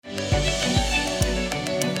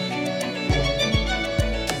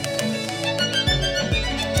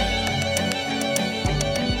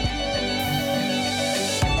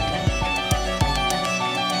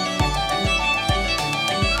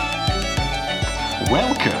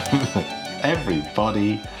Welcome,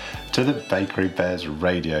 everybody, to the Bakery Bears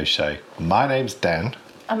radio show. My name's Dan.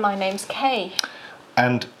 And my name's Kay.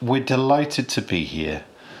 And we're delighted to be here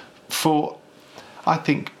for, I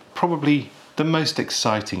think, probably the most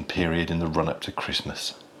exciting period in the run-up to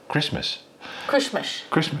Christmas. Christmas.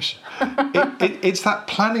 It's that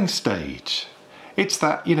planning stage. It's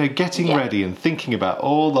that, getting ready and thinking about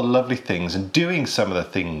all the lovely things and doing some of the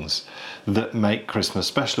things that make Christmas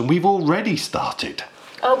special. And we've already started.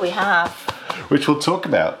 Oh, we have. Which we'll talk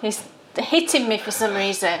about. He's hitting me for some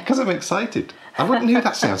reason. Because I'm excited. I wouldn't know,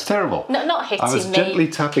 that sounds terrible. No, not hitting me. I was gently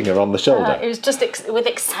tapping her on the shoulder. It was just with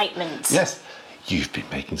excitement. Yes. You've been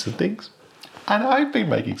making some things. And I've been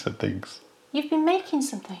making some things. You've been making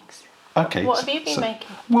some things? Okay. What have you been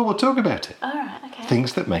making? Well, we'll talk about it. All right, okay.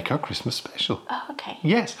 Things that make our Christmas special. Oh, okay.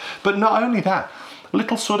 Yes. But not only that,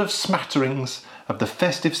 little sort of smatterings of the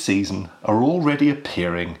festive season are already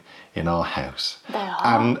appearing in our house. They are.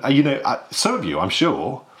 And, some of you, I'm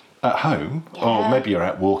sure, at home, or maybe you're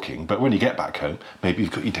out walking, but when you get back home, maybe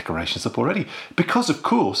you've got your decorations up already. Because, of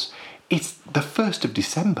course, it's the 1st of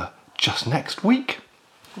December, just next week.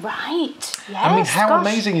 Right, yes. I mean, how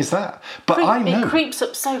amazing is that? But I know. It creeps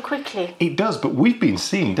up so quickly. It does, but we've been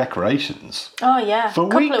seeing decorations. Oh, yeah. For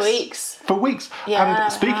couple of weeks. For weeks. Yeah,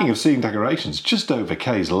 and speaking of seeing decorations, just over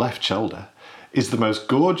Kay's left shoulder is the most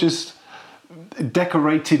gorgeous,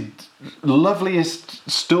 decorated, loveliest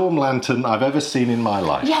storm lantern I've ever seen in my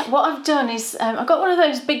life. Yeah, what I've done is I got one of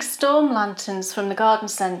those big storm lanterns from the garden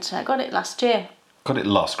centre. I got it last year. Got it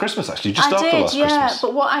last Christmas, actually, just I after did, last yeah, Christmas.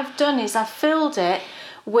 but what I've done is I've filled it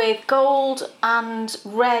with gold and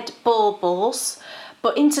red baubles,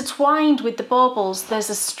 but intertwined with the baubles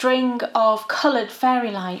there's a string of coloured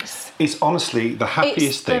fairy lights. It's honestly the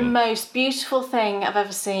happiest thing. It's the most beautiful thing I've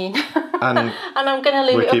ever seen. And I'm going to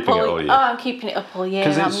leave it up all year. year. Oh, I'm keeping it up all year.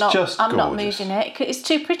 'Cause it's just I'm not gorgeous. moving it. It's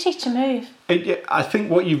too pretty to move. I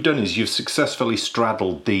think what you've done is you've successfully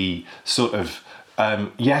straddled the sort of,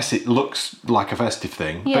 yes, it looks like a festive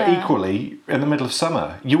thing, but equally, in the middle of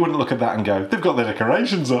summer, you wouldn't look at that and go, they've got their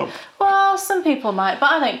decorations up. Well, some people might,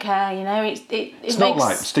 but I don't care, It's not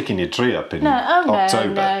like sticking your tree up in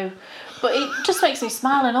October. No. But it just makes me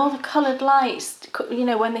smile, and all the coloured lights,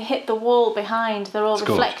 when they hit the wall behind, they're all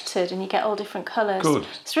reflected and you get all different colours. Good.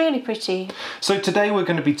 It's really pretty. So today we're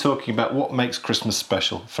going to be talking about what makes Christmas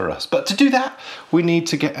special for us. But to do that, we need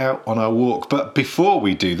to get out on our walk. But before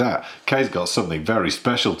we do that, Kay's got something very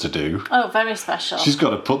special to do. Oh, very special. She's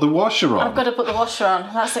got to put the washer on. I've got to put the washer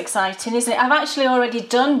on. That's exciting, isn't it? I've actually already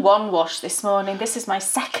done one wash this morning. This is my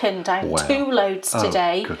second. I have 2 loads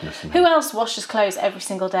today. Goodness me. Who else washes clothes every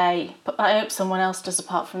single day? But I hope someone else does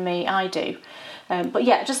apart from me. I do. But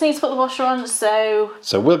yeah, just need to put the washer on, so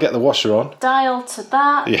we'll get the washer on. Dial to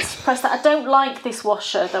that. Yes. Press that. I don't like this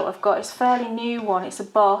washer that I've got. It's a fairly new one. It's a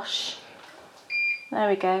Bosch. There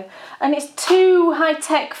we go. And it's too high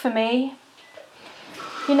tech for me.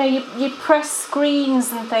 You press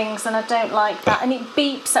screens and things, and I don't like that. And it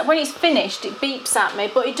beeps. When it's finished, it beeps at me,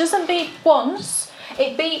 but it doesn't beep once.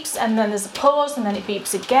 It beeps, and then there's a pause, and then it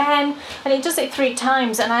beeps again, and it does it 3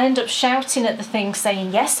 times, and I end up shouting at the thing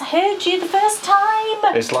saying, yes, I heard you the first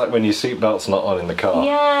time. It's like when your seatbelt's not on in the car.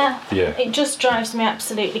 Yeah. Yeah. It just drives me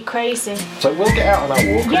absolutely crazy. So we'll get out on our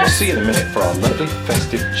walk, and we'll Yes. see you in a minute for our lovely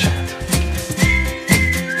festive chat.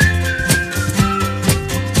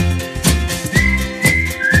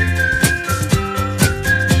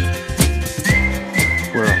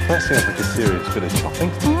 We're firstly up like a serious bit of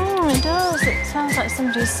chopping. It does. It sounds like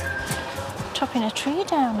somebody's chopping a tree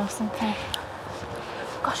down or something.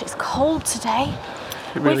 Gosh, it's cold today.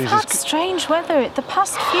 It really We've is. had strange weather the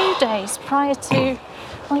past few days prior to...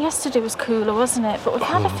 Well, yesterday was cooler, wasn't it? But we've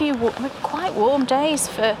had a few quite warm days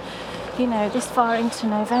for, this far into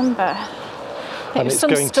November. It was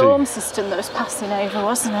some storm system that was passing over,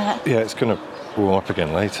 wasn't it? Yeah, it's going to warm up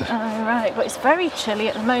again later. Oh, right. But it's very chilly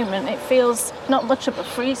at the moment. It feels not much above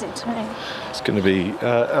freezing to me. It's going to be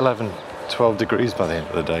 11, 12 degrees by the end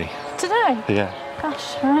of the day. Today? Yeah.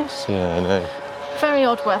 Gosh, right. Yeah, I know. Very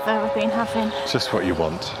odd weather we've been having. Just what you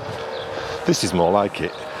want. This is more like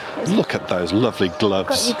it. Look at those lovely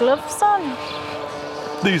gloves. Got your gloves on?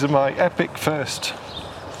 These are my epic first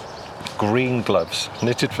green gloves,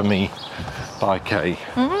 knitted for me by Kay.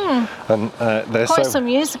 And they're Quite some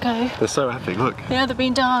years ago. They're so epic, look. Yeah, they've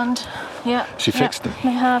been darned. Yeah. She fixed them.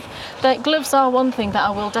 They have. The gloves are one thing that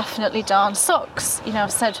I will definitely darn. Socks,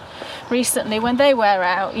 I've said recently, when they wear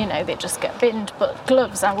out, they just get binned. But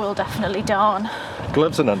gloves I will definitely darn.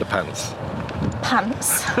 Gloves and underpants.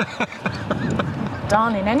 Pants.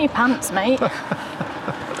 Darning any pants, mate.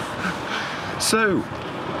 So,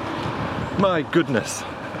 my goodness,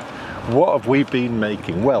 what have we been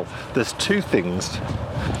making? Well, there's two things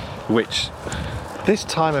which this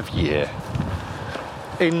time of year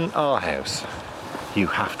in our house you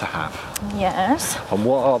have to have. Yes. And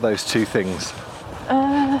what are those two things?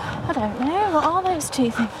 I don't know. What are those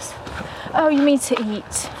two things? Oh, you mean to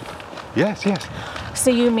eat? Yes, yes. So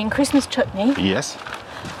you mean Christmas chutney Yes.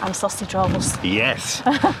 and sausage rolls? Yes.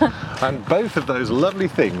 And both of those lovely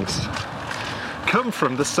things come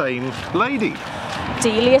from the same lady.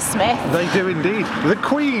 Delia Smith. They do indeed. The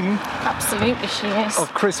Queen Absolutely, she is.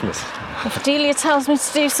 of Christmas. If Delia tells me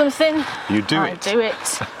to do something, You do I it. do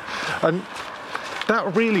it. And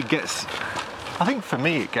that really gets, I think for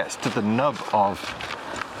me, it gets to the nub of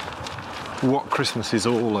what Christmas is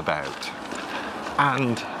all about.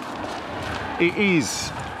 And it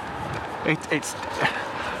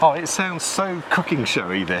sounds so cooking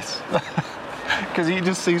showy, this. Because you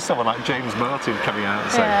just see someone like James Martin coming out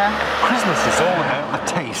and saying, Yeah. Christmas is all about the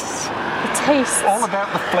tastes, The taste. all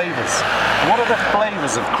about the flavours. What are the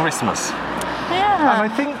flavours of Christmas? Yeah.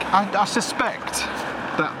 And I think, I suspect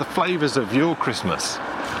that the flavours of your Christmas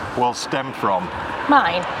will stem from...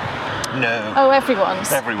 Mine. No. Oh,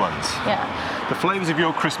 everyone's. Everyone's. Yeah. The flavours of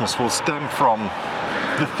your Christmas will stem from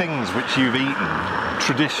the things which you've eaten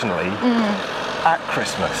traditionally at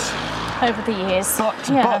Christmas. Over the years. But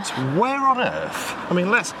where on earth, I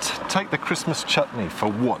mean, let's take the Christmas chutney for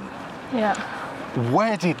one. Yeah.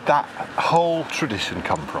 Where did that whole tradition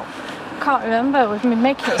come from? Can't remember. We've been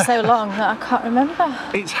making it so long that I can't remember.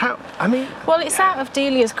 It's how, I mean... Well, it's out of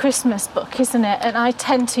Delia's Christmas book, isn't it? And I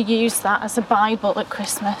tend to use that as a Bible at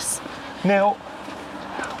Christmas. Now,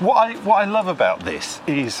 what I love about this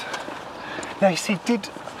is... Now, you see,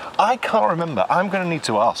 I can't remember. I'm going to need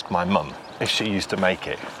to ask my mum if she used to make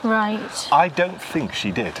it. Right. I don't think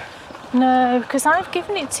she did. No, because I've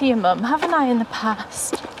given it to your mum, haven't I, in the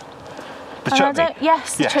past? The And chutney?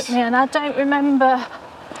 Yes, the chutney, and I don't remember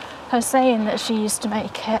her saying that she used to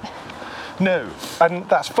make it. No, and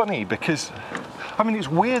that's funny because, I mean, it's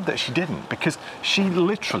weird that she didn't, because she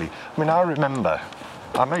literally, I mean, I remember,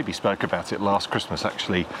 I maybe spoke about it last Christmas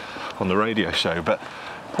actually on the radio show, but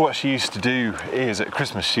what she used to do is at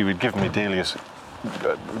Christmas she would give me Delia's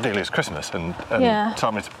Christmas and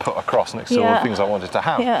tell me to put across next to all the things I wanted to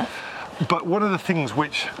have. Yeah. But one of the things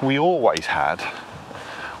which we always had,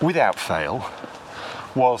 without fail,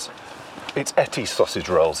 was it's Etty sausage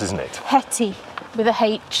rolls, isn't it? Hetty with a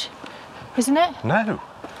H, isn't it? No,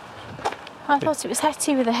 I thought it was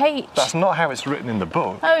Hetty with a H. that's not how it's written in the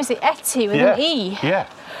book. Oh, is it Etty with an E? Yeah.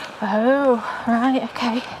 Oh, right,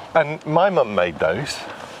 okay. And my mum made those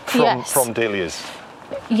from Delia's.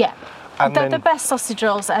 Yeah. And They're then, the best sausage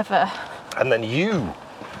rolls ever. and then you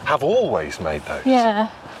have always made those. Yeah.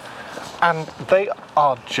 And they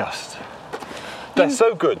are just... They're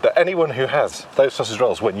so good that anyone who has those sausage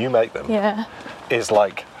rolls when you make them Yeah. is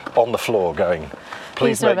like on the floor going,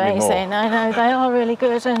 please These are make me amazing. more. I know, they are really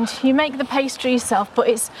good. And you make the pastry yourself, but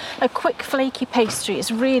it's a quick, flaky pastry.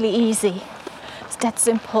 It's really easy. It's dead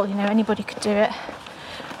simple, you know, anybody could do it.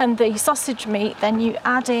 And the sausage meat, then you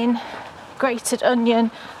add in grated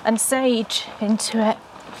onion and sage into it.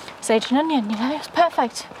 Sage and onion, you know, it's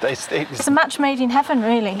perfect. It's a match made in heaven,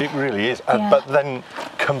 really. It really is. Yeah. But then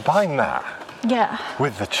combine that Yeah.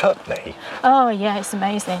 with the chutney, Oh, yeah, it's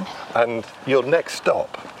amazing. and your next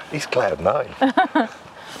stop is Cloud9.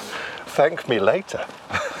 Thank me later.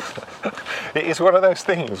 It is one of those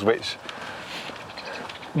things which,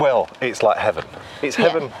 well, it's like heaven. It's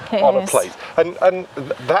heaven it on a is. plate. And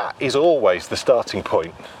that is always the starting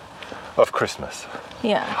point of Christmas.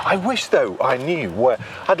 Yeah. I wish, though, I knew where.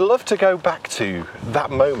 I'd love to go back to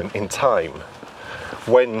that moment in time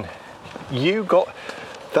when you got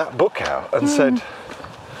that book out and said,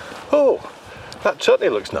 oh, that chutney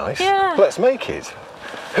looks nice. Yeah. Let's make it.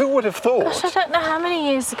 Who would have thought? Gosh, I don't know how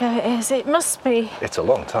many years ago it is. It must be. It's a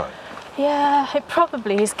long time. Yeah, it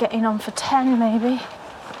probably is getting on for 10 maybe.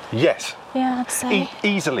 Yes, Yeah, I'd say.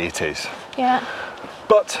 easily it is. Yeah.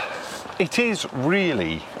 But it is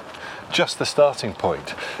really just the starting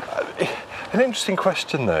point. An interesting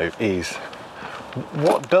question, though, is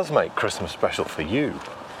what does make Christmas special for you?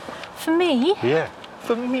 For me, Yeah,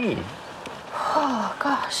 for me. oh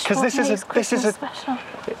gosh. Because what this is makes a Christmas special?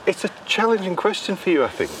 it's a challenging question for you, I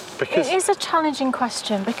think. Because It is a challenging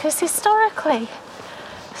question because historically,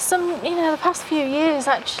 the past few years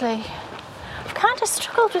actually, I've kind of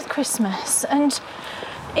struggled with Christmas, and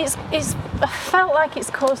it's I felt like it's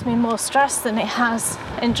caused me more stress than it has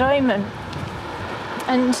enjoyment,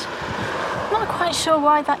 and I'm not quite sure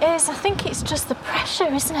why that is. I think it's just the pressure,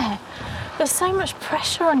 isn't it? There's so much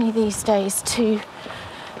pressure on you these days to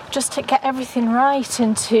just to get everything right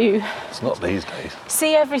and to It's not these days.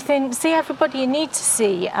 see everybody you need to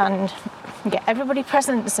see and get everybody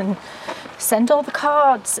presents and send all the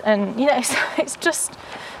cards and it's just,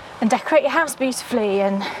 and decorate your house beautifully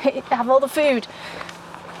and have all the food.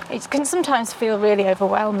 It can sometimes feel really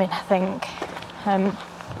overwhelming, I think.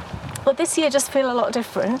 But this year just feel a lot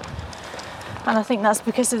different, and I think that's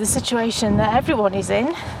because of the situation that everyone is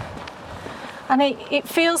in. And it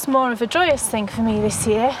feels more of a joyous thing for me this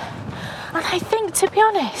year. And I think, to be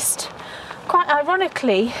honest, quite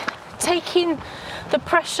ironically, taking the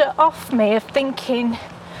pressure off me of thinking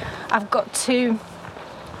I've got to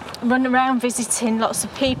run around visiting lots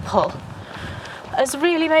of people has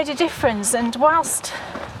really made a difference. And whilst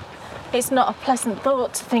it's not a pleasant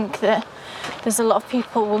thought to think that there's a lot of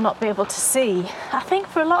people we'll not be able to see, I think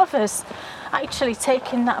for a lot of us, actually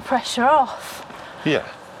taking that pressure off. Yeah.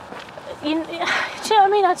 Do you know what I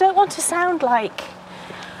mean? I don't want to sound like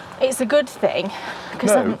it's a good thing,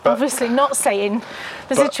 because I'm obviously not saying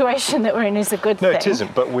the situation that we're in is a good thing. No, it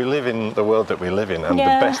isn't, but we live in the world that we live in, and the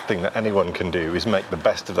best thing that anyone can do is make the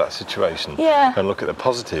best of that situation and look at the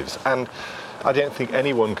positives. And I don't think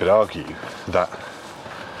anyone could argue that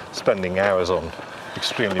spending hours on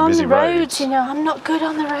extremely busy roads, I'm not good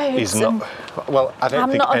on the roads. Is not. Well, I don't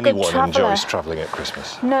think anyone enjoys travelling at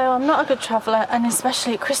Christmas. No, I'm not a good traveller, and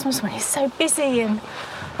especially at Christmas when it's so busy and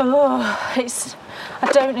I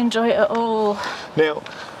don't enjoy it at all. Now,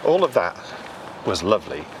 all of that was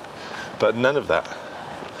lovely, but none of that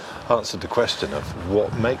answered the question of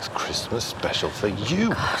what makes Christmas special for you.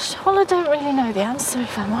 Gosh, well, I don't really know the answer,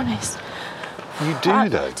 if I'm honest. You do,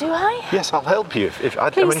 though. Do I? Yes, I'll help you. Please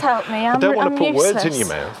help me. I don't want to put useless. words in your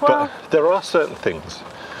mouth, but there are certain things.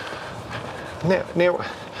 Now,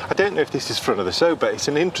 I don't know if this is front of the show, but it's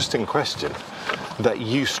an interesting question that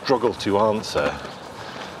you struggle to answer.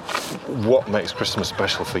 What makes Christmas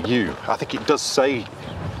special for you? I think it does say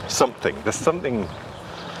something. There's something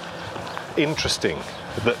interesting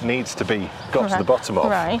that needs to be got to the bottom of.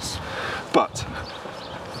 Right. But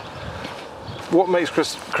what makes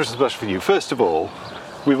Christmas special for you? First of all,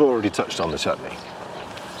 we've already touched on the chutney.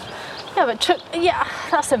 Yeah, but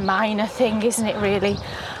that's a minor thing, isn't it, really?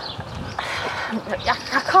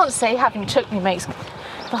 I can't say having chutney makes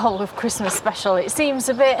the whole of Christmas special. It seems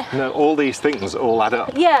a bit... No, all these things all add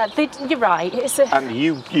up. Yeah, you're right. And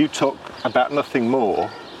you talk about nothing more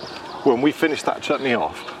when we finished that chutney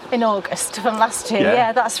off. In August from last year.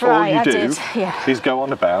 Yeah, that's right. All you do is go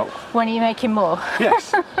on about... When are you making more?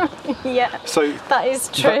 Yes. Yeah. So that is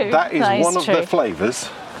true. That is one of the flavours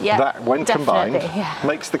that, when combined,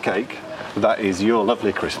 makes the cake. That is your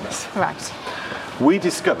lovely Christmas. Right. We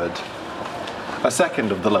discovered a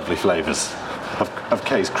second of the lovely flavours of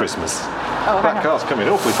Kay's Christmas. Oh, that car's coming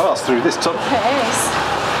awfully fast through this tunnel. It is.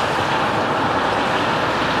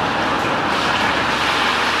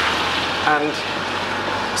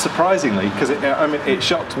 And surprisingly, because it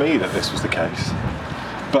shocked me that this was the case,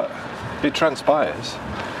 but it transpires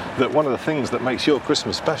that one of the things that makes your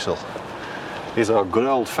Christmas special is our good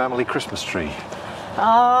old family Christmas tree.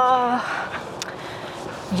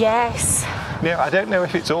 Yes. Now, I don't know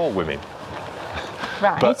if it's all women.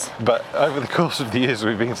 Right. But over the course of the years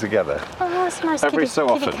we've been together, that's a nice every kitty, so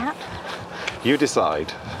often, cat. you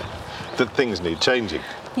decide that things need changing.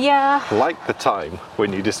 Yeah. Like the time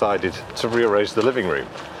when you decided to rearrange the living room.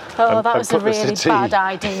 Oh, that was a really bad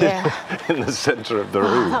idea. In the centre of the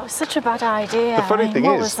room. That was such a bad idea. The funny thing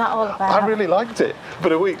what is, was that all about? I really liked it,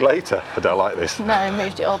 but a week later, I don't like this. No, I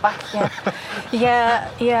moved it all back again.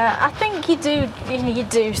 Yeah. I think you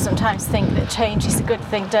do sometimes think that change is a good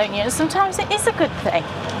thing, don't you? And sometimes it is a good thing.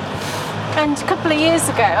 And a couple of years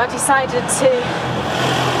ago, I decided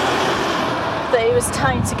that it was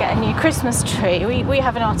time to get a new Christmas tree. We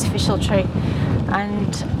have an artificial tree,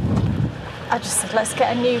 and I just said, let's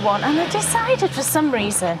get a new one. And I decided for some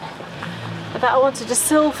reason that I wanted a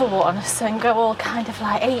silver one, so and go all kind of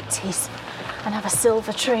like 80s and have a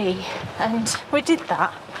silver tree. And we did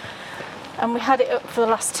that. And we had it up for the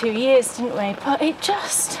last 2 years, didn't we? But it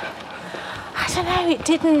just, I don't know, it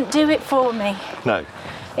didn't do it for me. No.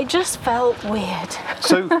 It just felt weird.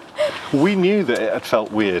 So we knew that it had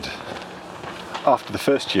felt weird after the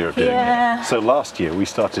first year of doing it. So last year we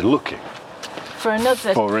started looking for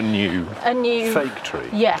a new fake tree.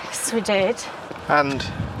 Yes, we did. And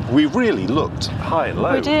we really looked high and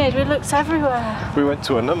low. We did, we looked everywhere. We went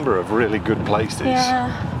to a number of really good places. Yeah.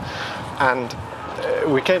 And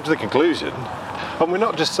we came to the conclusion, and we're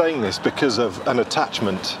not just saying this because of an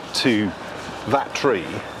attachment to that tree.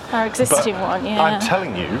 Our existing one, yeah. I'm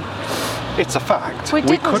telling you, it's a fact. We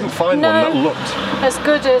couldn't find one that looked as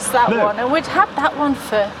good as that one. And we'd had that one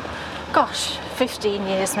for gosh, 15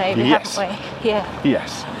 years maybe, Yes. haven't we? Yeah.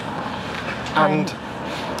 Yes. And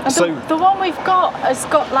so The one we've got has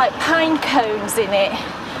got like pine cones in it,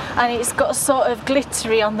 and it's got sort of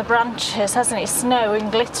glittery on the branches, hasn't it? Snow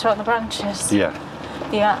and glitter on the branches. yeah.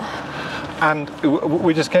 Yeah. And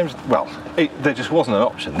we just came to, well, there just wasn't an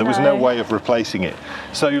option. There was no No. way of replacing it.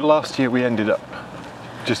 So last year we ended up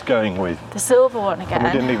just going with, The silver one again. we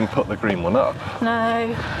didn't even put the green one up.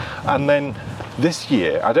 No. And then this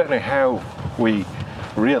year, I don't know how we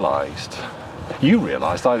realised, you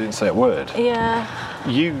realised, I didn't say a word, Yeah.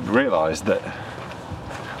 you realised that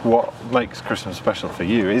what makes Christmas special for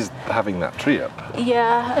you is having that tree up.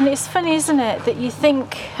 Yeah, and it's funny, isn't it, that you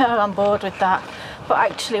think, oh, I'm bored with that, but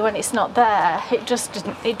actually when it's not there, it just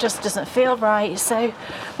doesn't feel right. So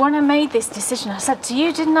when I made this decision, I said to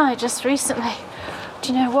you, didn't I, just recently,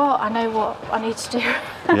 do you know what? I know what I need to do.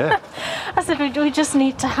 Yeah. I said, we just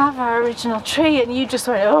need to have our original tree, and you just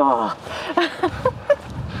went, oh.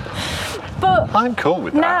 But I'm cool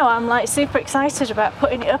with that. now I'm like super excited about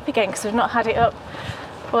putting it up again because we've not had it up.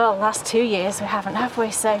 Well, last 2 years we haven't, have we?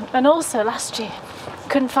 So, and also last year,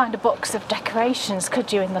 couldn't find a box of decorations,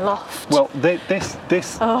 could you, in the loft? Well, this and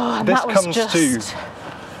this that was comes just-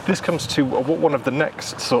 this comes to one of the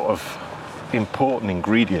next sort of important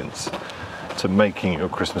ingredients to making your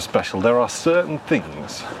Christmas special. There are certain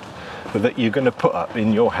things that you're going to put up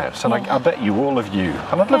in your house, and I bet you, all of you,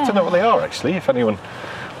 and I'd love to know what they are actually, if anyone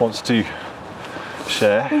wants to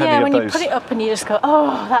share any yeah, of when those. you put it up and you just go,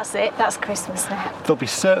 oh, that's it, that's Christmas now. There'll be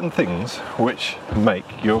certain things which make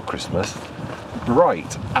your Christmas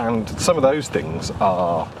right, and some of those things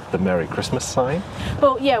are the Merry Christmas sign.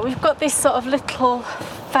 Well, yeah, we've got this sort of little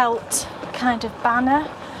felt kind of banner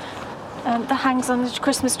that hangs on the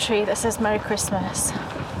Christmas tree that says Merry Christmas.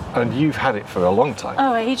 And you've had it for a long time.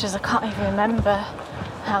 Oh, ages, I can't even remember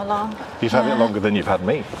how long. You've had it longer than you've had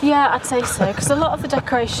me. Yeah, I'd say so, because a lot of the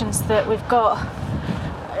decorations that we've got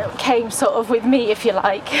came sort of with me, if you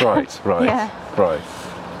like. Right. Yeah. Right.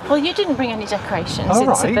 Well, you didn't bring any decorations Oh,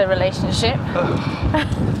 into right. the relationship.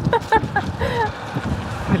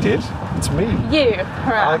 I did. It's me. You,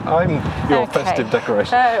 right. I'm your Okay. festive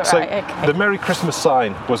decoration. Oh, right, so okay. the Merry Christmas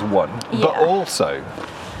sign was one, but Yeah. also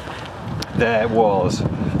there was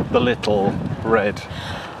the little red.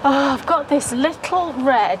 Oh, I've got this little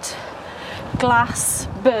red glass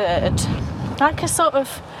bird, like a sort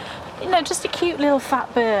of, just a cute little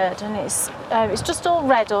fat bird, and it's just all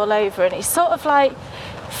red all over, and it's sort of like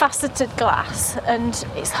faceted glass, and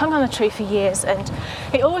it's hung on the tree for years, and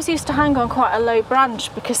it always used to hang on quite a low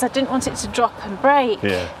branch because I didn't want it to drop and break.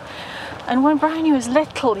 Yeah. And when Bryony was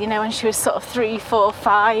little, when she was sort of 3, 4,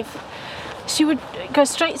 5, she would go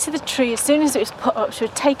straight to the tree. As soon as it was put up, she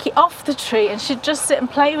would take it off the tree and she'd just sit and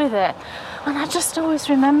play with it. And I just always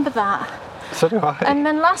remember that. So do I. And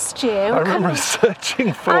then last year, I remember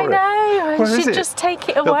searching for I it. know, and Where is she'd it? just take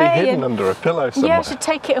it It'll away. be hidden and, under a pillow somewhere. yeah, she'd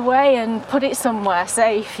take it away and put it somewhere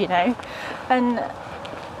safe, And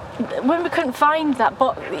when we couldn't find that,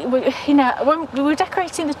 but when we were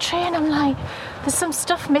decorating the tree, and I'm like, there's some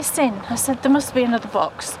stuff missing. I said, there must be another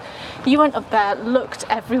box. You went up there, looked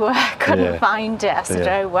everywhere, couldn't Yeah. find it. I said,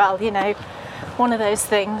 Yeah. oh well, one of those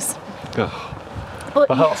things. Ugh, But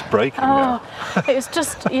my heart's breaking now. it was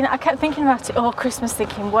just, I kept thinking about it all Christmas,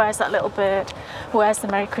 thinking, where's that little bird? Where's the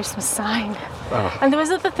Merry Christmas sign? Oh. And there was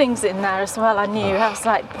other things in there as well, I knew. I was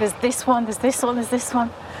like, there's this one, there's this one, there's this one.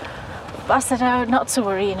 But I said, oh, not to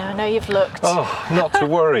worry, I know you've looked. Oh, not to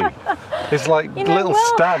worry. It's like little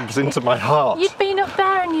stabs into my heart. You'd been up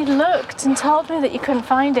there and you'd looked and told me that you couldn't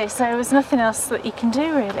find it, so there was nothing else that you can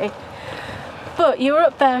do, really. But you were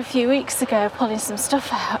up there a few weeks ago pulling some stuff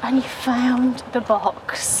out and you found the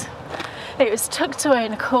box. It was tucked away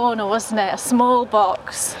in a corner, wasn't it? A small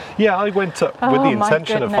box. Yeah, I went up with Oh, the my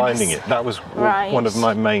intention of goodness. finding it. That was Right. one of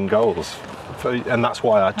my main goals, and that's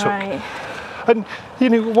why I took. Right. And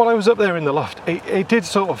while I was up there in the loft, it did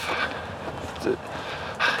sort of.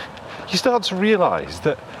 You start to realise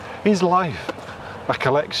that is life a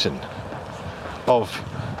collection of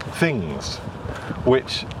things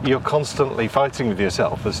which you're constantly fighting with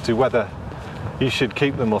yourself as to whether you should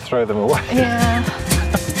keep them or throw them away. Yeah.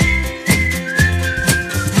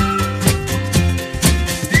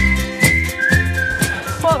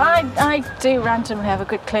 Well, I do randomly have a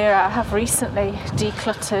good clear out. I have recently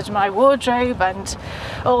decluttered my wardrobe and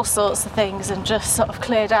all sorts of things and just sort of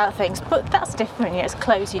cleared out things. But that's different, it's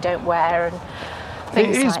clothes you don't wear and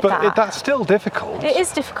things It is, like but that. that's still difficult. It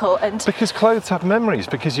is difficult, and Because clothes have memories,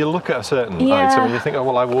 because you look at a certain Yeah. item and you think, oh,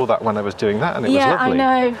 well, I wore that when I was doing that and it yeah, was lovely.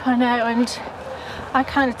 I know, and I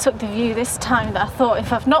kind of took the view this time that I thought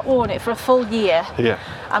if I've not worn it for a full year, Yeah.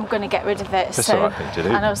 I'm going to get rid of it. That's the right thing to do.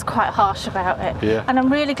 And I was quite harsh about it. Yeah. And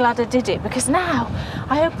I'm really glad I did it, because now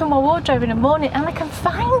I open my wardrobe in the morning and I can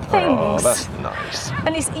find things. Oh, that's nice.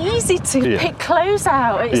 And it's easy to Yeah. pick clothes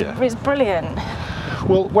out. Yeah. It's brilliant.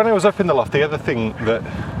 Well, when I was up in the loft, the other thing that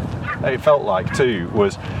it felt like too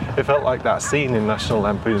was it felt like that scene in National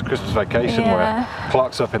Lampoon's Christmas Vacation Yeah. where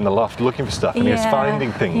Clark's up in the loft looking for stuff and he was Yeah.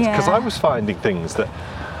 finding things, because Yeah. I was finding things that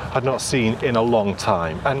I'd not seen in a long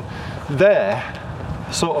time, and they're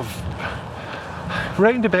sort of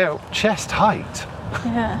round about chest height,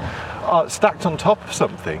 Yeah. stacked on top of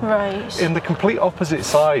something Right. in the complete opposite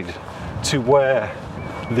side to where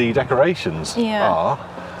the decorations Yeah. are,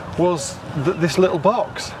 was this little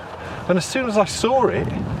box. And as soon as I saw it,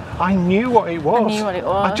 I knew what it was. I knew what it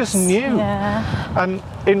was. I just knew. Yeah. And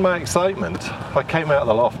in my excitement, I came out of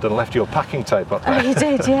the loft and left your packing tape up Oh, there. you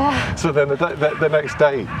did, yeah. So then the next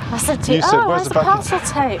day, I said to you, You said, oh, "Where's where's the the packing parcel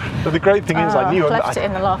tape? but the great thing is, I knew. left it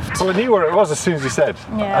in the loft. Well, I knew where it was as soon as you said.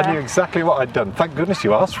 Yeah. I knew exactly what I'd done. Thank goodness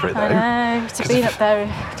you asked for it, though. I know, to be up there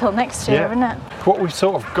till next year, isn't it? What we've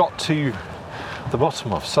sort of got to the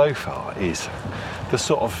bottom of so far is there's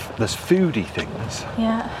foodie things.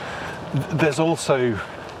 Yeah. There's also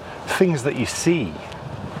things that you see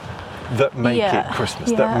that make Yeah, it Christmas,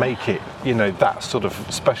 yeah. that make it, that sort of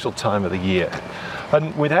special time of the year.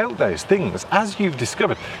 And without those things, as you've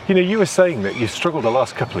discovered, you were saying that you've struggled the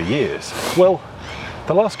last couple of years. Well,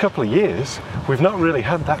 the last couple of years, we've not really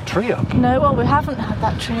had that tree up. No, well, we haven't had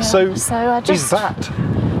that tree. So, I just is that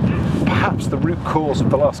perhaps the root cause of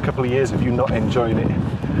the last couple of years of you not enjoying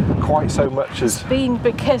it quite so much as... been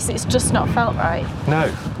because it's just not felt right.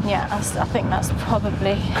 No. Yeah, I think that's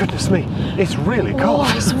probably. Goodness me, it's really cold.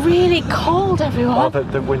 Oh, it's really cold, everyone. Oh,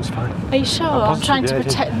 the wind's fine. Are you sure? I'm Positive, trying to yeah,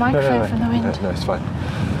 protect yeah. the microphone No, from the wind. No, it's fine.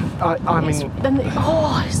 I mean,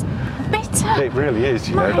 It's bitter. it really is,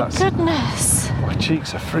 My goodness. My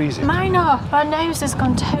cheeks are freezing. Mine are. My nose has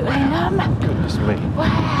gone totally numb. Goodness me.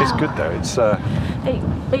 Wow. It's good though, it's...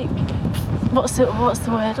 What's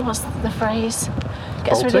the word? What's the phrase?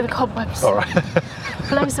 Gets rid of the cobwebs. All right.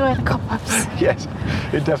 Blows away the cobwebs. Yes,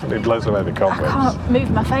 it definitely blows away the I cobwebs. can't move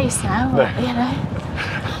my face now, No.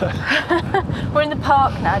 We're in the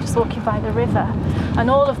park now, just walking by the river, and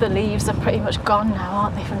all of the leaves are pretty much gone now,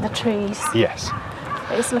 aren't they, from the trees? Yes.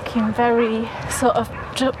 It's looking very sort of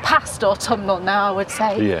past autumnal now, I would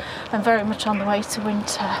say, Yeah. and very much on the way to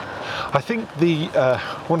winter. I think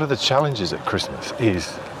one of the challenges at Christmas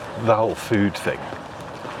is the whole food thing.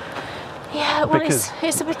 Yeah, well, Because-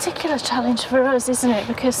 it's a particular challenge for us, isn't it?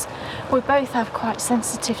 Because we both have quite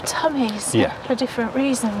sensitive tummies Yeah. for different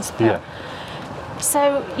reasons. But Yeah.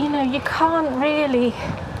 So, you can't really...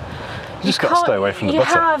 You just got to stay away from the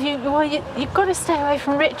butter. You've got to stay away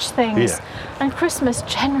from rich things. Yeah. And Christmas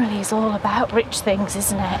generally is all about rich things,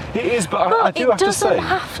 isn't it? It is, but But I do it have to doesn't say...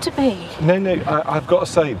 have to be. No, I've got to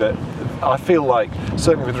say that I feel like,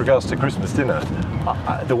 certainly with regards to Christmas dinner,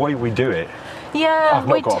 the way we do it, Yeah, I've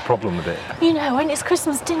not got a problem with it. When it's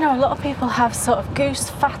Christmas dinner, a lot of people have sort of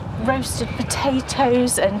goose fat roasted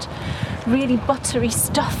potatoes and really buttery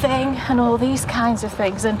stuffing and all these kinds of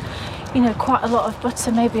things, and quite a lot of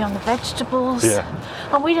butter maybe on the vegetables. Yeah.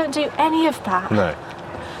 And we don't do any of that. No.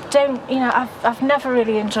 I've never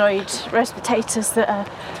really enjoyed roast potatoes that are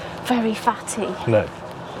very fatty. No.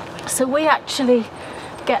 So we actually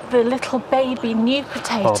get the little baby new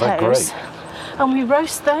potatoes. Oh, they're great. And we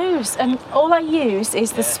roast those, and all I use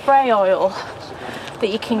is the spray oil that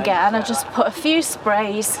you can get, and I just put a few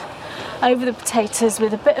sprays over the potatoes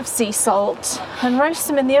with a bit of sea salt and roast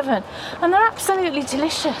them in the oven, and they're absolutely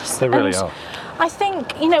delicious. They really And are. I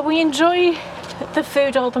think we enjoy the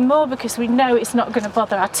food all the more because we know it's not going to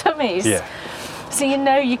bother our tummies. Yeah. So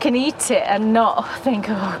you can eat it and not think,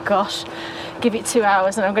 oh gosh, give it 2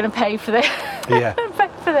 hours and I'm going to pay for this. Yeah. Pay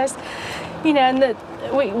for this. And that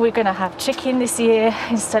we're going to have chicken this year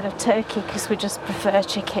instead of turkey because we just prefer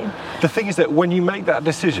chicken. The thing is that when you make that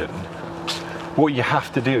decision, what you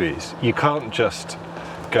have to do is you can't just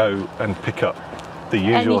go and pick up the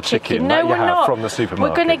usual Any chicken No, that you we're have not. from the supermarket.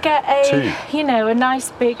 We're going to get Two. a nice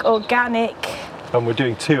big organic. And we're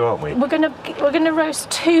doing two, aren't we? We're going to roast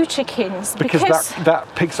 2 chickens Because that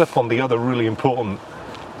picks up on the other really important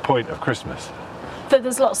point of Christmas. that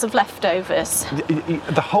there's lots of leftovers.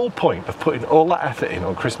 The whole point of putting all that effort in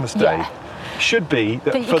on Christmas Day Yeah. should be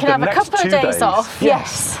that, That you for can the have a next couple of 2 days days off,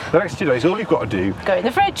 yes. The next 2 days, all you've got to do Go in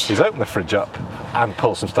the fridge. is open the fridge up and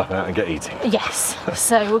pull some stuff out and get eating. Yes.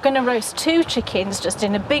 So we're going to roast 2 chickens just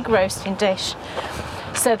in a big roasting dish,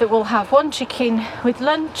 so that we'll have 1 chicken with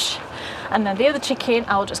lunch, and then the other chicken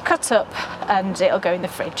I'll just cut up and it'll go in the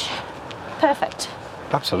fridge. Perfect.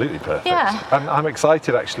 absolutely perfect. Yeah. And I'm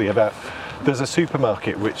excited actually about. There's a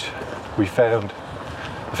supermarket which we found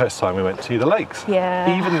the first time we went to the lakes.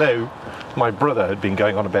 Yeah. Even though my brother had been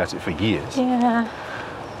going on about it for years. Yeah.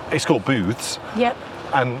 It's called Booths, Yep.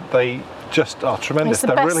 and they just are tremendous. It's the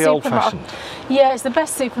They're best really old-fashioned. Yeah, it's the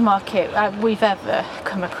best supermarket we've ever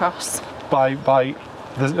come across.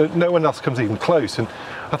 No one else comes even close, and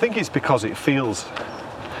I think it's because it feels.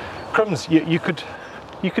 Crumbs. You could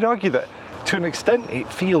argue that to an extent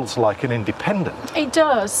it feels like an independent. It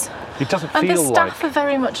does. It doesn't And feel the like. staff are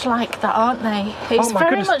very much like that, aren't they? It's Oh my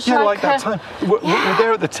very goodness! much Yeah, like that time. We're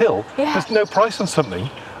there at the till. Yeah. There's no price on something,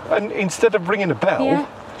 and instead of ringing a bell, Yeah.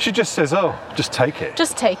 she just says, "Oh, just take it."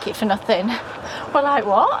 Just take it for nothing. We're like,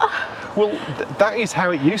 what? Well, that is how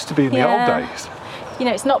it used to be in the old Yeah. days. You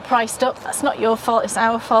know, it's not priced up. That's not your fault. It's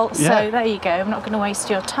our fault. Yeah. So there you go. I'm not going to waste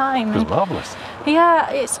your time. It was marvellous. Yeah,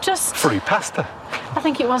 it's just. Free pasta. I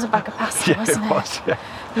think it was a bag of pasta, Yeah, wasn't it was. Yeah.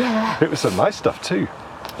 Yeah. It was some nice stuff too.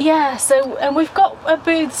 Yeah. So, and we've got a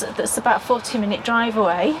Booths that's about a 40-minute drive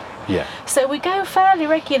away. Yeah. So we go fairly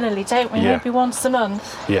regularly, don't we? Yeah. Maybe once a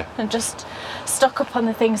month. Yeah. And just stock up on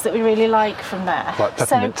the things that we really like from there. Like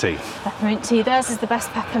peppermint tea. Peppermint tea. Theirs is the best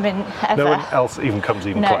peppermint ever. No one else even comes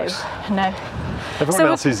even No, close. no. Everyone So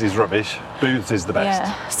else's is rubbish. Booths is the best.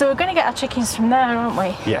 Yeah. So we're going to get our chickens from there, aren't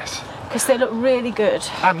we? Yes. Because they look really good.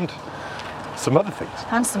 And some other things.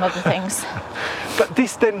 And some other things. But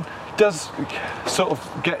this then does sort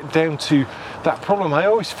of get down to that problem. I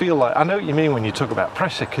always feel like, I know what you mean when you talk about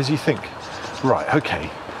pressure, because you think, right, okay,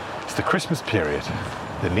 it's the Christmas period.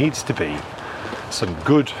 There needs to be some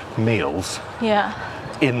good meals Yeah.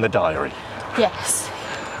 in the diary. Yes.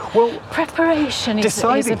 Well, Preparation is a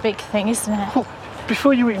Deciding. big thing, isn't it? well,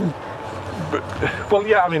 before you even... Well,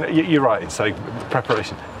 yeah, I mean, you're right in saying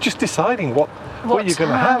preparation. Just deciding what you're going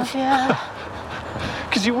to have. Yeah.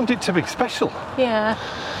 Because you want it to be special. Yeah.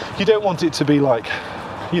 You don't want it to be like,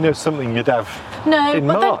 something you'd have No, in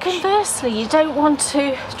but March. then conversely, you don't want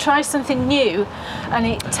to try something new and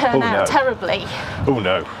it turn Oh, out no. terribly. Oh,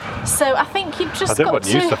 no. So I think you've just I don't got want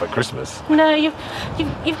to. new stuff at Christmas. No,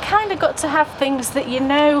 you've kind of got to have things that you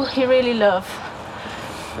really love,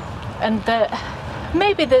 and that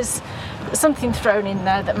maybe there's something thrown in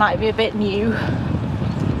there that might be a bit new,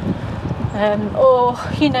 or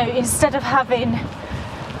instead of having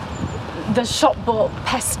the shop bought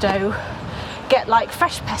pesto, get like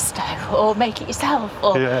fresh pesto or make it yourself,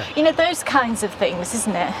 or Yeah. Those kinds of things,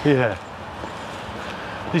 isn't it? Yeah.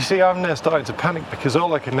 You see, I'm now starting to panic because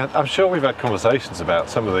I'm sure we've had conversations about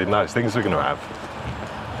some of the nice things we're going to have.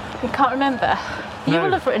 You can't remember. You No.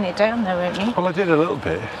 will have written it down though, won't you? Well, I did a little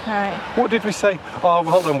bit. All right. What did we say? Oh, well,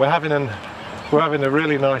 hold on, we're having a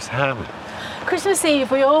really nice ham, Christmas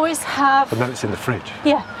Eve, we always have. and then it's in the fridge.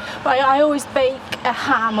 Yeah, but I always bake a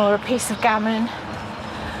ham or a piece of gammon,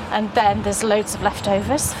 and then there's loads of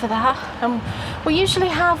leftovers for that. And we usually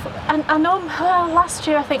have, and I know, last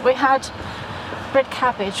year I think we had red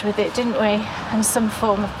cabbage with it, didn't we? And some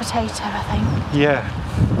form of potato, I think. Yeah.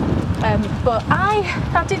 But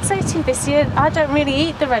I did say to you this year, I don't really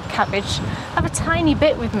eat the red cabbage. I have a tiny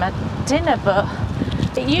bit with my dinner, but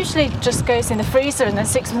it usually just goes in the freezer, and then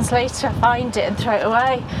 6 months later I find it and throw it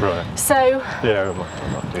away. Right. So Yeah, I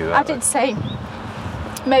might do that. I did say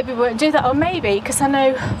maybe we won't do that, or maybe, because I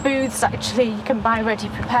know Booths actually you can buy ready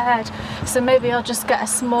prepared, so maybe I'll just get a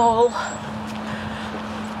small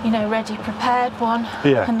ready prepared one.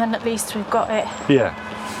 Yeah. And then at least we've got it. Yeah.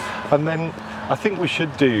 And then I think we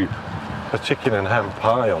should do a chicken and ham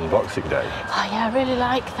pie on Boxing Day. Oh yeah, I really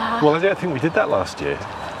like that. Well, I don't think we did that last year.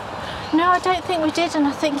 No, I don't think we did, and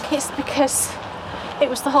I think it's because it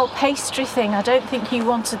was the whole pastry thing. I don't think you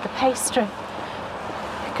wanted the pastry,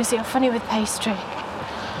 because you're funny with pastry.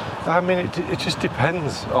 I mean, it just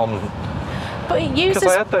depends on... But it uses...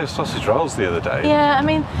 Because I had those sausage rolls the other day. Yeah, I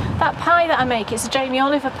mean, that pie that I make, it's a Jamie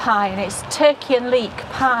Oliver pie, and it's turkey and leek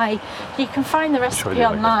pie. You can find the recipe do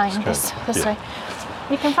like online. that. This Yeah. way.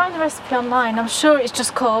 You can find the recipe online. I'm sure it's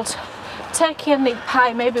just called turkey and leek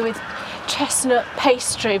pie, maybe with chestnut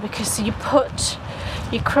pastry, because you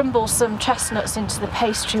crumble some chestnuts into the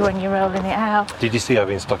pastry when you're rolling it out. Did you see I've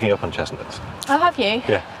been stocking up on chestnuts? Oh, have you?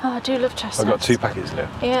 Yeah. Oh, I do love chestnuts. I've got 2 packets now.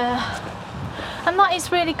 Yeah. And that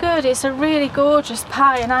is really good. It's a really gorgeous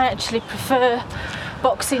pie, and I actually prefer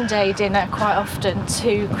Boxing Day dinner quite often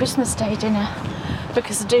to Christmas Day dinner,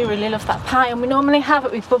 because I do really love that pie. And we normally have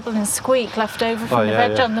it with bubble and squeak left over from the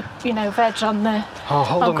veg on the veg on the Oh,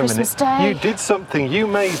 hold on Christmas a minute. Day. You did something. You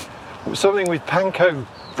made something with panko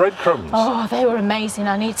breadcrumbs. Oh, they were amazing.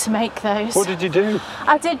 I need to make those. What did you do?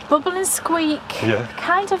 I did bubble and squeak. Yeah.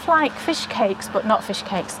 Kind of like fish cakes, but not fish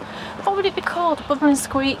cakes. What would it be called? Bubble and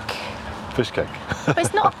squeak. Fish cake. But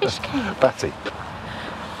it's not a fish cake. Patty.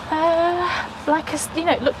 Like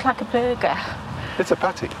it looked like a burger. It's a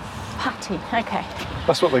patty. Patty, okay.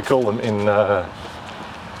 That's what they call them in the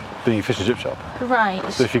fish and chip shop. Right.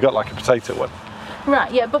 So if you got like a potato one.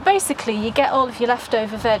 Right, yeah, but basically you get all of your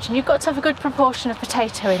leftover veg and you've got to have a good proportion of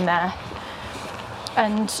potato in there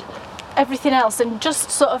and everything else, and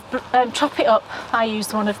just sort of chop it up. I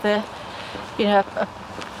used one of the, the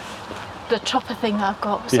chopper thing that I've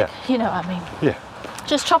got. Yeah. You know what I mean? Yeah.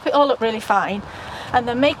 Just chop it all up really fine and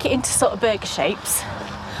then make it into sort of burger shapes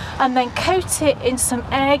and then coat it in some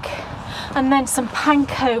egg and then some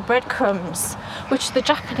panko breadcrumbs, which are the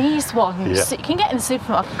Japanese ones that you can get in the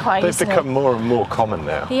supermarket quite easily. They've become more and more common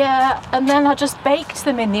now. Yeah, and then I just baked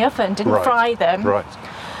them in the oven, didn't fry them. Right.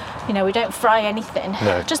 You know, we don't fry anything.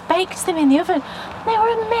 No. Just baked them in the oven. They were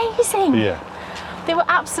amazing. Yeah. They were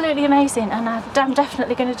absolutely amazing, and I'm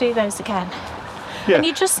definitely going to do those again. Yeah. And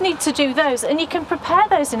you just need to do those, and you can prepare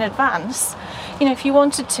those in advance. You know, if you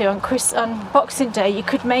wanted to on Boxing Day, you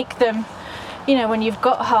could make them, when you've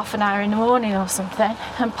got half an hour in the morning or something,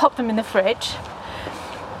 and pop them in the fridge.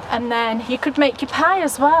 And then you could make your pie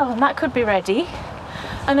as well, and that could be ready.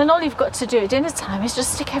 And then all you've got to do at dinner time is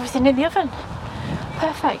just stick everything in the oven.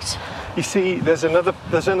 Perfect. You see, there's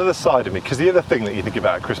another side of me, because the other thing that you think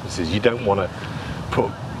about at Christmas is you don't want to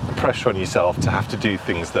put pressure on yourself to have to do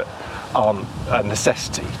things that aren't a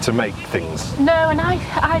necessity to make things. No, and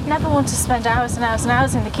I'd never want to spend hours and hours and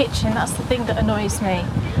hours in the kitchen. That's the thing that annoys me.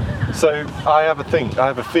 So I have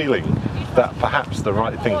a feeling that perhaps the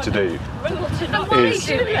right thing to do is...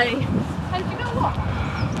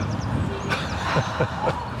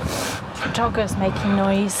 Joggers making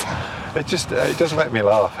noise. It does make me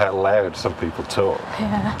laugh how loud some people talk.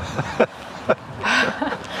 Yeah.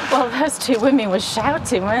 Well, those two women were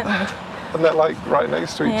shouting, weren't they? And they're like right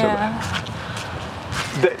next to each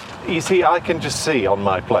other. You see, I can just see on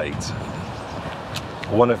my plate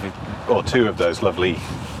or two of those lovely,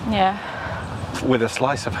 with a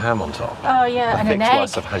slice of ham on top. Oh yeah, and an egg.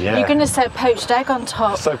 Slice of ham, yeah. You're going to say poached egg on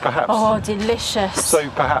top. So perhaps. Oh, delicious. So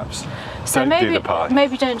perhaps. So don't do the pie.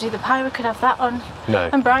 Maybe don't do the pie. We could have that on. No.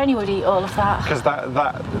 And Bryony would eat all of that. Because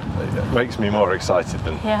that makes me more excited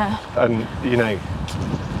than. Yeah. And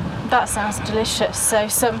That sounds delicious. So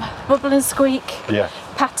some bubble and squeak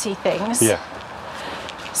patty things. Yeah.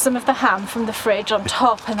 Some of the ham from the fridge on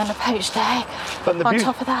top, and then a poached egg on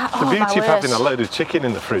top of that. The beauty of having a load of chicken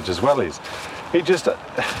in the fridge as well is,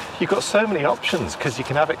 you've got so many options because you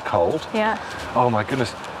can have it cold. Yeah. Oh my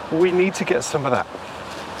goodness, we need to get some of that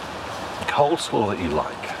coleslaw that you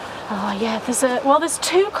like. Oh yeah, there's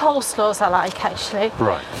two coleslaws I like actually.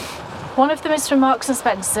 Right. One of them is from Marks and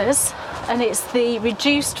Spencer's, and it's the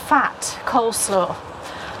reduced fat coleslaw.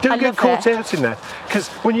 Don't get caught out in there, because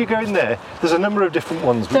when you go in there, there's a number of different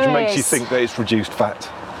ones which makes you think that it's reduced fat.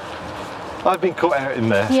 I've been caught out in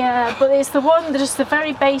there. Yeah, but it's the one, just the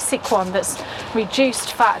very basic one that's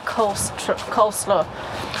reduced fat coleslaw.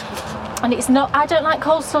 And it's not, I don't like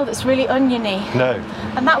coleslaw that's really oniony. No.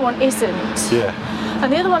 And that one isn't. Yeah.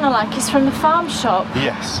 And the other one I like is from the farm shop.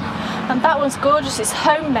 Yes. And that one's gorgeous, it's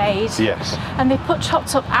homemade. Yes. And they put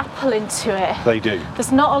chopped up apple into it. They do.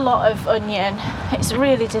 There's not a lot of onion. It's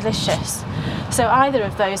really delicious. So either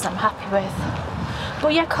of those I'm happy with.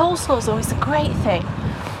 But yeah, coleslaw's always a great thing.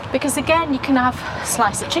 Because again, you can have a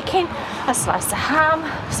slice of chicken, a slice of ham,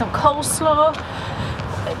 some coleslaw,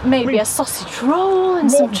 maybe a sausage roll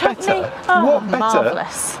and some chutney. What better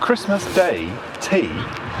marvellous. Christmas Day tea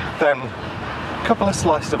than a couple of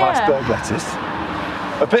slices of iceberg lettuce,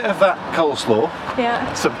 a bit of that coleslaw,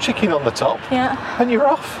 some chicken on the top, and you're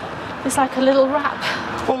off. It's like a little wrap.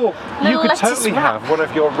 Or you could totally have one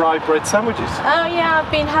of your rye bread sandwiches. Oh yeah,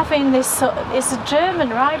 I've been having this, it's a German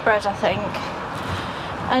rye bread I think.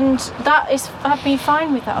 And I've been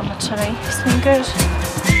fine with that on my tummy. It's been good.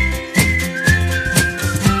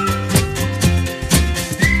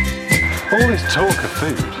 All this talk of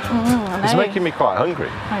food is making me quite hungry.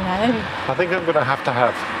 I know. I think I'm going to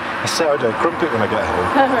have a sourdough crumpet when I get home.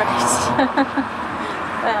 All right.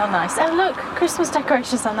 Oh, nice. Oh, look, Christmas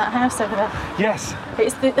decorations on that house over there. Yes.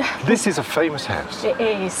 This is a famous house. It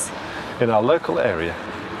is. In our local area.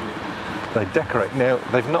 They decorate. Now,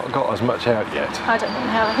 they've not got as much out yet. I don't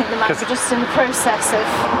know. I think they might be just in the process of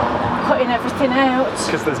putting everything out.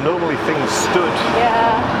 Because there's normally things stood.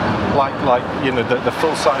 Yeah. Like the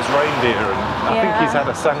full-size reindeer, and I think he's had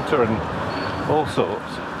a Santa and all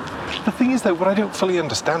sorts. The thing is, though, what I don't fully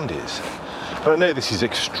understand is, and I know this is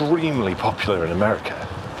extremely popular in America,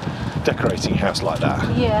 decorating a house like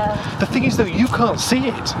that. Yeah. The thing is, though, you can't see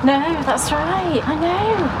it. No, that's right. I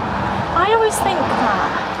know. I always think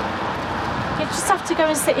that. just have to go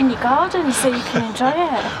and sit in your garden so you can enjoy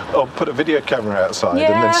it. Or put a video camera outside and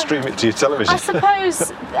Yeah. then stream it to your television. I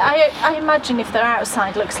suppose, I imagine if their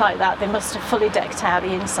outside looks like that, they must have fully decked out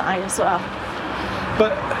the inside as well.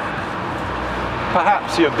 But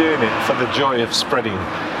perhaps you're doing it for the joy of spreading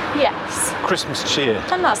Yes, Christmas cheer.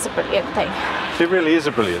 and that's a brilliant thing. It really is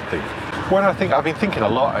a brilliant thing. I've been thinking a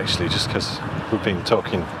lot actually, just because we've been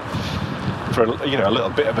talking for a little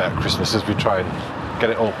bit about Christmas as we try and get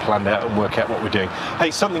it all planned out and work out what we're doing. Hey,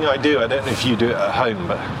 something I do, I don't know if you do it at home,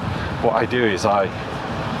 but what I do is I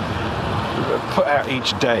put out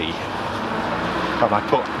each day and I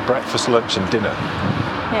put breakfast, lunch and dinner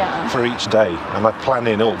Yeah. for each day, and I plan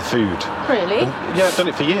in all the food. Really? And, yeah, I've done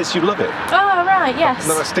it for years. You love it. Oh, right, yes.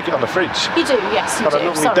 And then I stick it on the fridge. You do, yes, you And do. I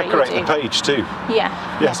normally Sorry, decorate you do. the page too. Yeah.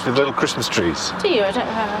 Yes, with little Christmas trees. Do you? I don't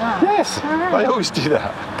remember that. Yes, All right. I always do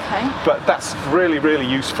that. Okay. But that's really, really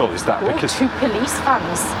useful, is that? Ooh, Because 2 police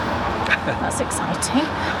vans. That's exciting.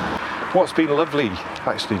 what's been lovely,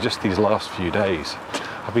 actually, just these last few days,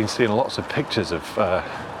 I've been seeing lots of pictures of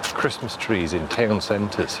Christmas trees in town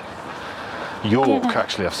centres. York, Yeah.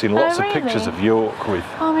 actually, I've seen lots Oh, of pictures really? of York with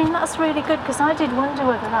I mean, that's really good because I did wonder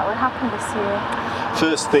whether that would happen this year.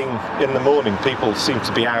 first thing in the morning, people seem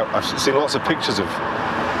to be out. I've seen lots of pictures of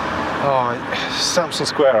Sampson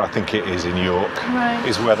Square, I think it is in York, Right.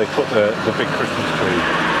 is where they put the big Christmas tree.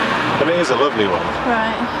 And it is a lovely one.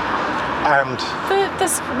 Right. And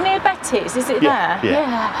There's near Betty's, is it Yeah, there?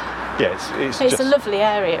 yeah. yeah, it's It's just a lovely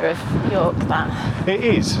area of York, that. It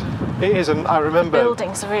is, and I remember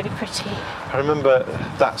Buildings are really pretty. I remember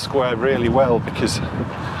that square really well because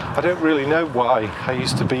I don't really know why I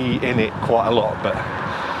used to be in it quite a lot, but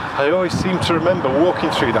I always seem to remember walking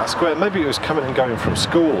through that square. Maybe it was coming and going from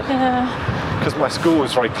school, Yeah, because my school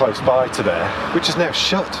was very close by to there, which is now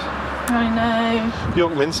shut. I know.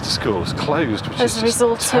 York Minster School is closed, which As is a just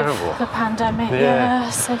result terrible. of the pandemic. Yeah. Yeah,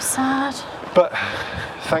 so sad. But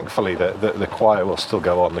thankfully the choir will still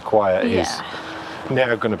go on. The choir is Yeah.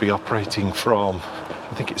 now going to be operating from,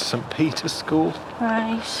 I think it's St Peter's School.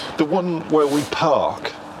 Right. The one where we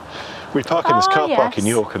park. We park in this Oh, car park in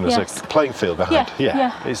yes, York, and there's yes. a playing field behind.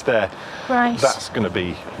 Yeah. It's there. Right. That's going to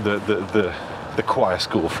be the choir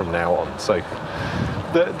school from now on. So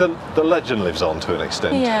the legend lives on to an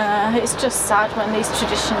extent. Yeah, it's just sad when these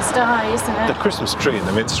traditions die, isn't The it? Christmas tree in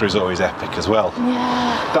the Minster is always epic as well.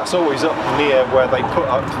 Yeah. That's always up near where they put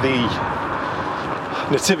up the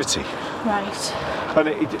nativity. Right.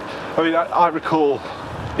 And I recall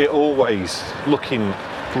it always looking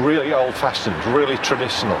really old-fashioned, really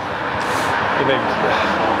traditional.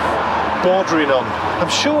 Bordering on. I'm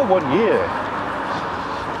sure one year,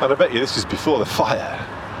 and I bet you this is before the fire.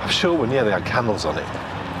 I'm sure one year they had candles on it.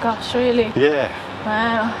 Gosh, really? Yeah,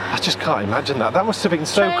 Wow. I just can't imagine that. That must have been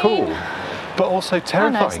so Train. cool, but also Oh, no, it's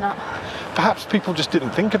terrifying. not. Perhaps people just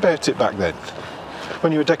didn't think about it back then,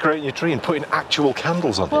 when you were decorating your tree and putting actual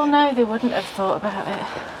candles on Well, it. no, they wouldn't have thought about it.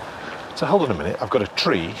 So hold on a minute, I've got a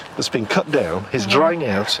tree that's been cut down, it's drying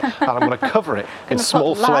out, and I'm going to cover it in Gonna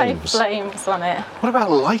small put live flames. flames on it. What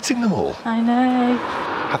about lighting them all? I know.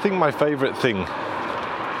 I think my favourite thing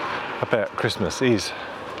about Christmas is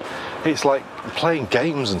it's like playing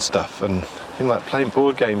games and stuff, and like playing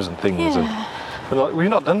board games and things. Yeah. And like, we've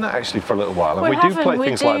not done that actually for a little while, and we do play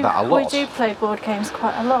things like that a lot. We do play board games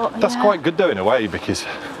quite a lot. That's yeah. quite good though in a way, because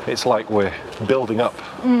it's like we're building up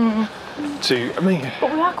to. But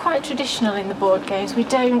we are quite traditional in the board games. We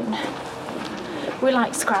don't. We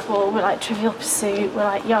like Scrabble, we like Trivial Pursuit, we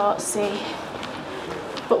like Yahtzee.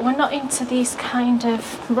 But we're not into these kind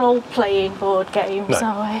of role-playing board games, No.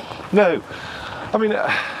 are we? No,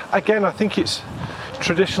 again, I think it's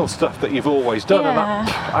traditional stuff that you've always done, and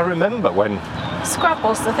Yeah. I remember when.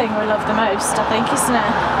 Scrabble's the thing we love the most, I think, isn't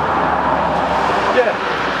it?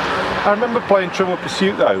 Yeah. I remember playing Trivial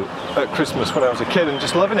Pursuit though at Christmas when I was a kid and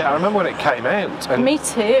just loving it. I remember when it came out and Me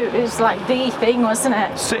too. It was like the thing, wasn't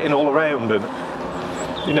it? sitting all around and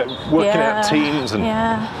working out teams and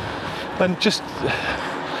just.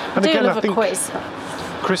 And Do again, love I a think quiz.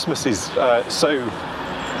 Christmas is so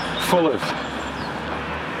full of.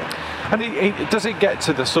 And does it get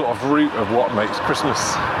to the sort of root of what makes Christmas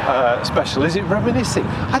special? Is it reminiscing?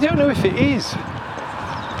 I don't know if it is,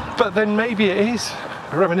 but then maybe it is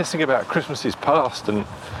reminiscing about Christmases past, and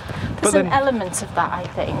There's an element of that, I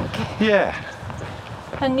think. yeah,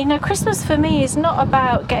 And Christmas for me is not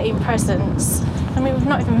about getting presents. I mean, we've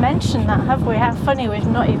not even mentioned that, have we? How funny we've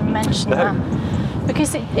not even mentioned No. that.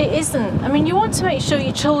 Because it isn't. I mean, you want to make sure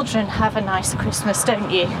your children have a nice Christmas,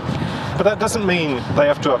 don't you? but that doesn't mean they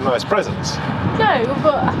have to have nice presents. No,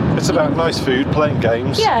 but It's about nice food, playing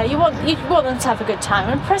games. yeah, you want them to have a good time,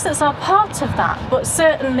 and presents are part of that, but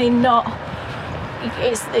certainly not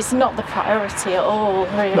it's not the priority at all,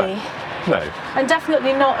 really. No. And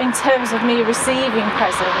definitely not in terms of me receiving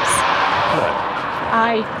presents. No.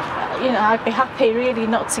 I'd be happy really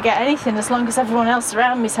not to get anything as long as everyone else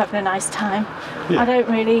around me's having a nice time. Yeah. I don't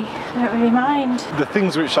really mind. The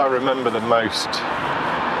things which I remember the most,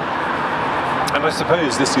 and I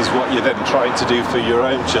suppose this is what you're then trying to do for your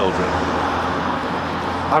own children.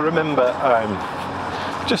 I remember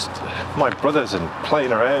just my brothers and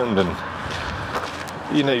playing around and,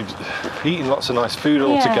 eating lots of nice food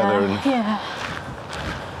all together and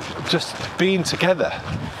just being together.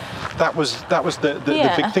 That was the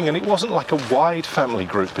big thing, and it wasn't like a wide family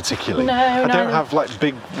group particularly. No, I don't have like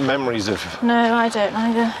big memories of. No, I don't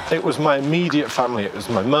either. It was my immediate family. It was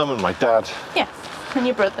my mum and my dad. Yeah, and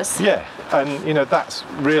your brothers. Yeah, and that's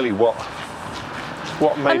really what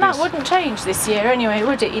made. And that wouldn't change this year anyway,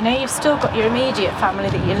 would it? You've still got your immediate family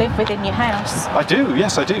that you live with in your house. I do.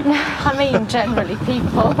 Yes, I do. I mean, generally,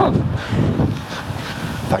 people.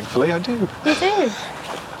 Thankfully, I do. You do.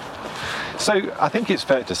 So I think it's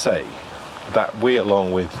fair to say that we,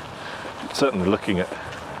 along with certainly looking at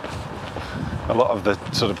a lot of the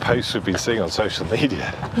sort of posts we've been seeing on social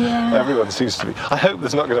media, everyone seems to be. I hope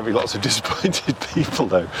there's not going to be lots of disappointed people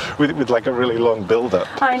though, with like a really long build-up.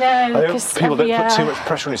 I know. I hope people don't put too much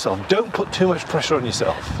pressure on yourself. Don't put too much pressure on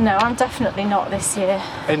yourself. No, I'm definitely not this year.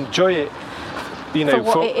 Enjoy it. For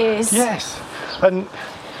what it is. Yes, and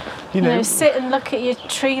sit and look at your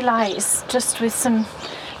tree lights just with some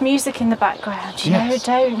music in the background.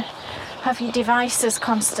 Don't have your devices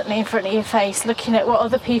constantly in front of your face looking at what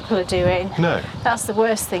other people are doing. No. That's the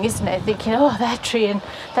worst thing, isn't it? Thinking, their tree and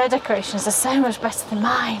their decorations are so much better than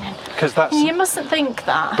mine. Because that's. You mustn't think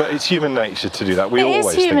that. But it's human nature to do that. We always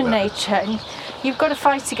think that. It is human nature. And you've got to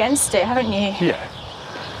fight against it, haven't you? Yeah.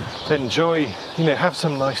 Enjoy, have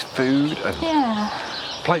some nice food and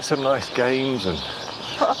play some nice games and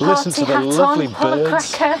listen to the lovely birds. Pull a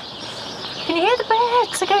cracker. Can you hear the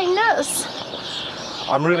birds? They're going nuts.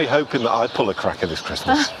 I'm really hoping that I pull a cracker this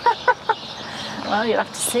Christmas. Well, you'll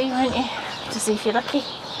have to see, won't you? To see if you're lucky.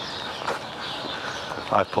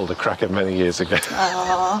 I pulled a cracker many years ago.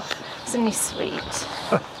 Oh, isn't he sweet?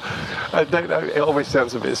 I don't know, it always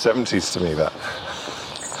sounds a bit 70s to me, that.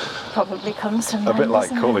 Probably comes from a bit like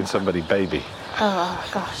calling calling somebody baby. Oh,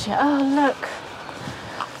 gosh, yeah. Oh, look.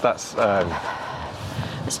 That's,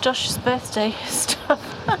 It's Josh's birthday stuff.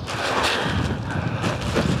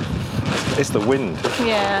 It's the wind.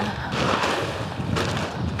 Yeah.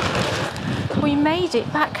 We made it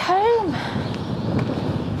back home.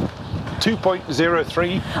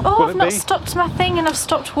 2.03. Oh, I've not stopped my thing and I've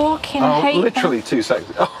stopped walking. I hate literally that. 2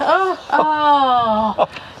 seconds.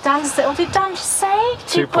 Dan said, what did Dan just say?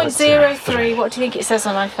 2.03. What do you think it says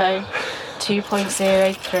on my phone?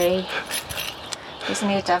 2.03. Isn't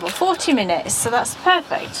he a devil? 40 minutes, so that's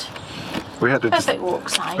perfect. Perfect walk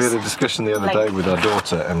size. We had a discussion the other day with our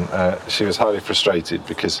daughter, and she was highly frustrated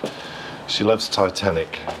because she loves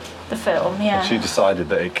Titanic. The film, yeah. And she decided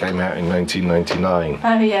that it came out in 1999.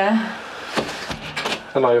 Oh, yeah.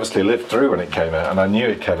 And I obviously lived through when it came out, and I knew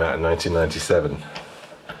it came out in 1997.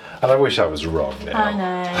 And I wish I was wrong now. I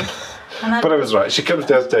know. But I was right. She comes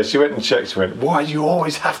downstairs, she went and checked, she went, why do you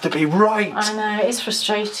always have to be right? I know, it's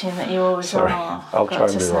frustrating that you always Sorry, are. I'll try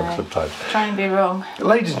and be wrong sometimes. Try and be wrong.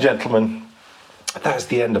 Ladies and gentlemen, that's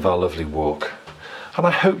the end of our lovely walk. And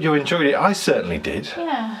I hope you enjoyed it. I certainly did.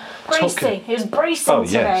 Yeah. Bracing. It was bracing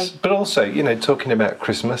today. Yes. But also, talking about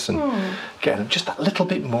Christmas and getting just that little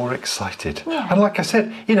bit more excited. Yeah. And like I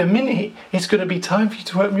said, in a minute, it's going to be time for you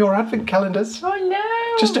to open your advent calendars. I know.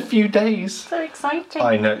 Just a few days. So exciting.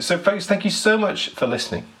 I know. So, folks, thank you so much for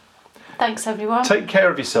listening. Thanks, everyone. Take care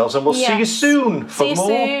of yourselves, and we'll see you soon for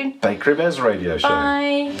more Bakery Bears Radio Show.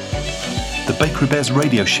 Bye. The Bakery Bears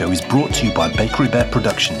Radio Show is brought to you by Bakery Bear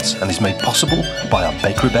Productions and is made possible by our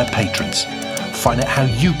Bakery Bear patrons. Find out how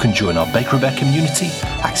you can join our Bakery Bear community,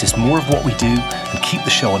 access more of what we do, and keep the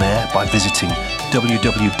show on air by visiting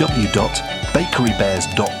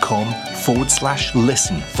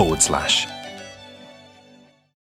www.bakerybears.com/listen/.